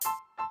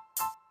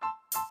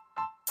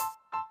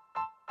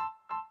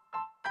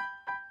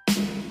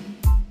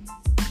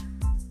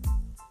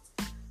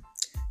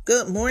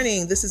Good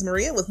morning. This is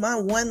Maria with my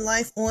One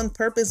Life on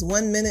Purpose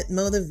 1 minute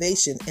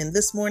motivation. And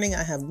this morning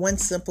I have one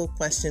simple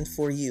question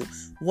for you.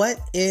 What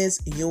is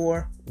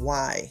your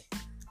why?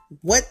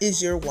 What is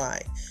your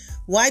why?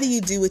 Why do you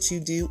do what you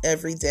do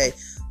every day?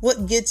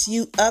 What gets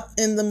you up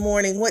in the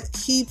morning? What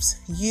keeps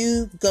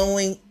you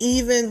going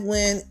even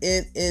when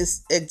it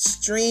is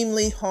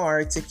extremely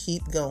hard to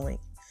keep going?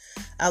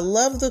 I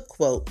love the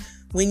quote,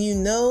 when you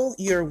know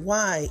your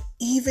why,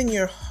 even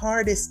your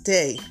hardest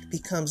day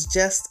becomes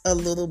just a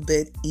little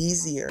bit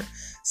easier.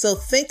 So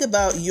think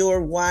about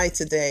your why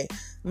today.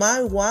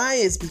 My why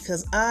is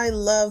because I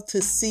love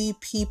to see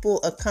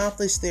people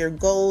accomplish their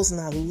goals,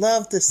 and I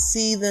love to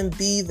see them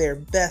be their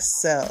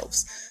best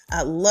selves.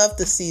 I love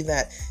to see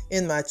that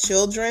in my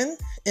children,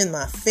 in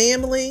my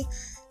family,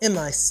 in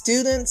my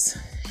students,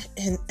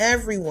 and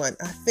everyone.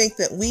 I think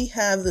that we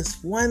have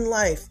this one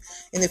life,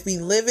 and if we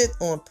live it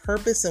on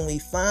purpose and we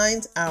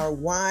find our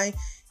why,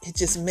 it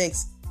just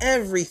makes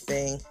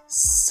everything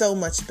so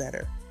much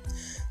better.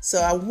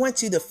 So I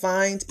want you to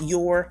find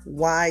your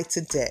why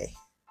today.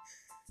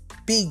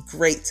 Be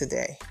great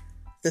today.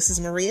 This is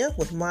Maria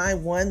with my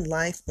One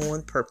Life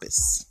on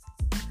Purpose.